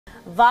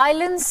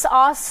Violence,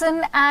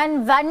 arson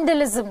and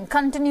vandalism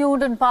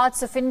continued in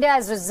parts of India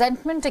as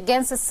resentment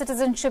against the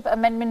Citizenship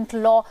Amendment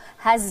law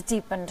has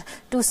deepened.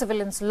 2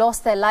 civilians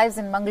lost their lives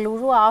in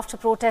Mangaluru after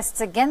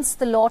protests against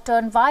the law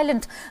turned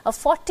violent. A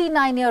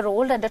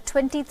 49-year-old and a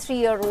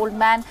 23-year-old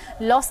man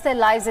lost their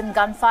lives in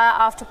gunfire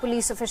after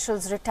police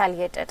officials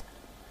retaliated.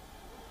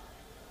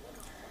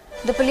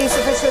 The police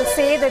officials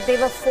say that they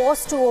were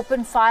forced to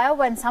open fire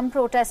when some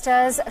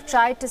protesters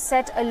tried to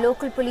set a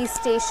local police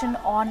station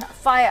on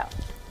fire.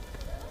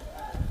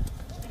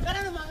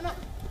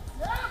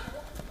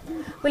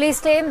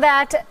 Police claim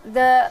that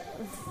the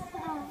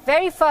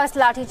very first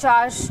lathi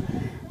charge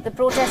the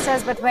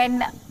protesters, but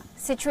when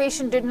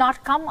situation did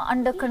not come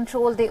under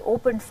control, they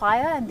opened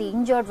fire and the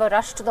injured were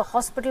rushed to the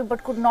hospital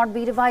but could not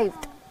be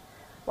revived.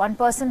 One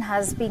person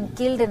has been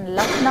killed in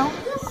Lucknow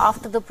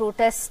after the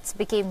protests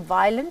became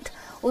violent.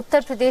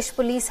 Uttar Pradesh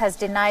police has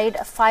denied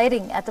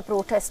firing at the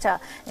protester.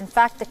 In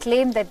fact, they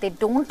claim that they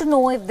don't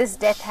know if this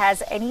death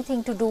has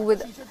anything to do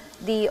with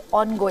the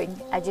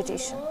ongoing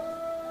agitation.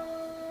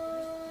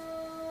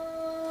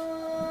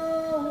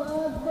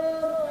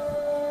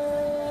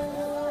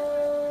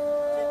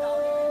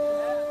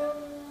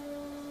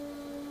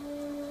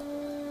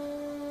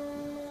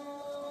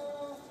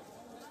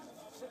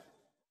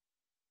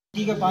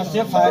 के पास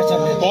से fire चल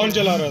रहे थे। कौन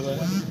चला रहा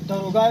था?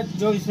 दरोगा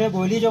जो इसने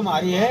गोली जो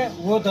मारी है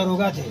वो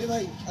दरोगा थे।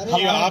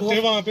 ये आप थे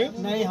वहाँ पे?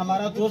 नहीं,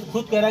 हमारा दोस्त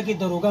खुद कह रहा कि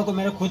दरोगा को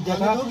मैंने खुद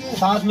देखा,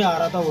 सांस में आ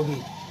रहा था वो भी।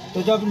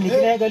 तो जब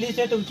निकले गली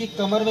से तो उनकी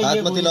कमर में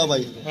ये गोली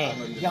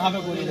लगी, यहाँ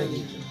पे गोली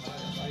लगी।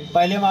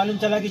 पहले मालूम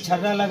चला कि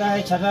छर्रा लगा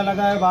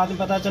है, बाद में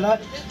पता चला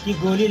कि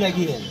गोली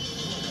लगी है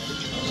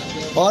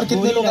और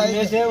कितने लोग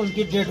लगने से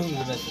उनकी डेथ हुई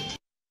है। बस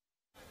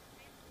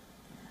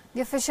The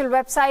official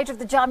website of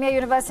the Jamia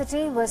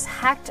University was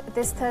hacked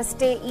this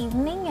Thursday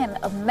evening, and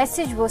a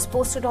message was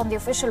posted on the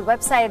official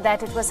website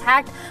that it was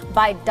hacked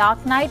by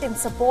Dark Knight in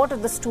support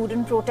of the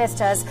student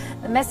protesters.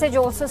 The message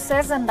also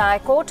says, and I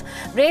quote,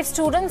 "Brave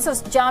students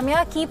of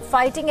Jamia, keep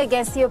fighting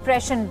against the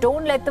oppression.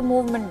 Don't let the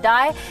movement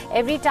die.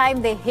 Every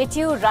time they hit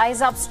you,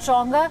 rise up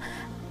stronger."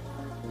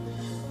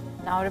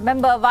 Now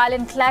remember,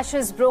 violent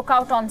clashes broke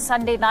out on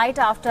Sunday night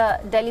after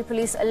Delhi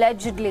police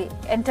allegedly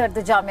entered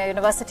the Jamia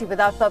University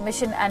without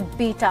permission and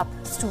beat up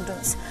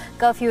students.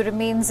 Curfew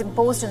remains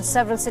imposed in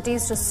several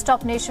cities to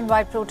stop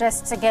nationwide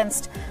protests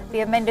against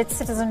the amended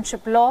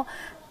citizenship law.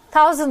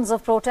 Thousands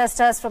of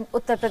protesters from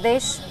Uttar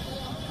Pradesh,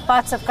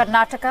 parts of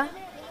Karnataka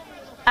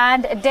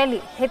and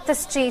Delhi hit the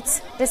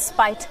streets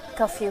despite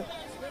curfew.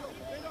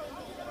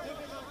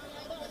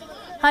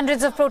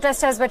 Hundreds of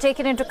protesters were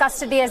taken into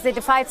custody as they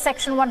defied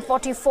Section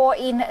 144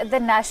 in the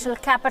national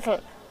capital.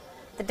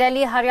 The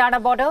Delhi-Haryana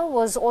border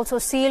was also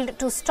sealed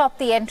to stop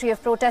the entry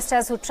of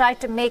protesters who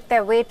tried to make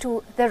their way to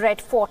the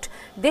Red Fort.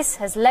 This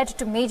has led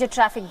to major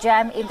traffic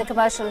jam in the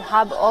commercial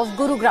hub of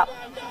Gurugram.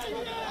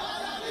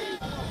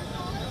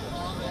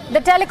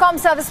 The telecom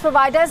service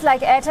providers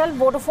like Airtel,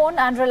 Vodafone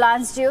and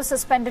Reliance Jio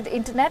suspended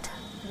internet,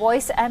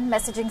 voice and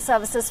messaging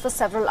services for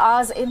several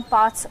hours in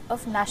parts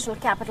of national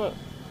capital.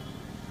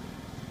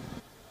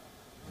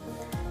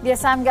 The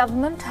Assam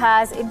government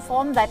has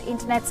informed that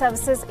internet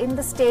services in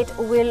the state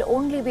will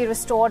only be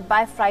restored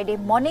by Friday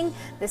morning.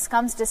 This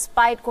comes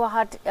despite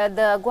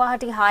the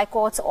Guwahati High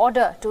Court's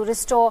order to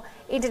restore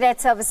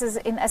internet services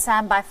in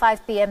Assam by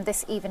 5 p.m.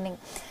 this evening.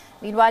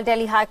 Meanwhile,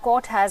 Delhi High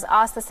Court has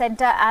asked the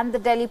centre and the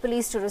Delhi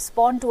police to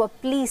respond to a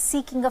plea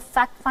seeking a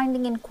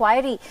fact-finding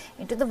inquiry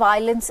into the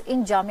violence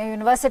in Jamia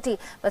University,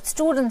 but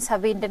students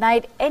have been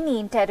denied any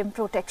interim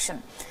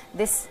protection.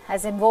 This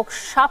has invoked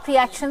sharp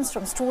reactions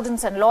from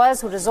students and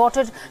lawyers who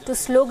resorted to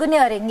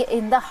sloganeering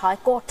in the High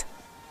Court.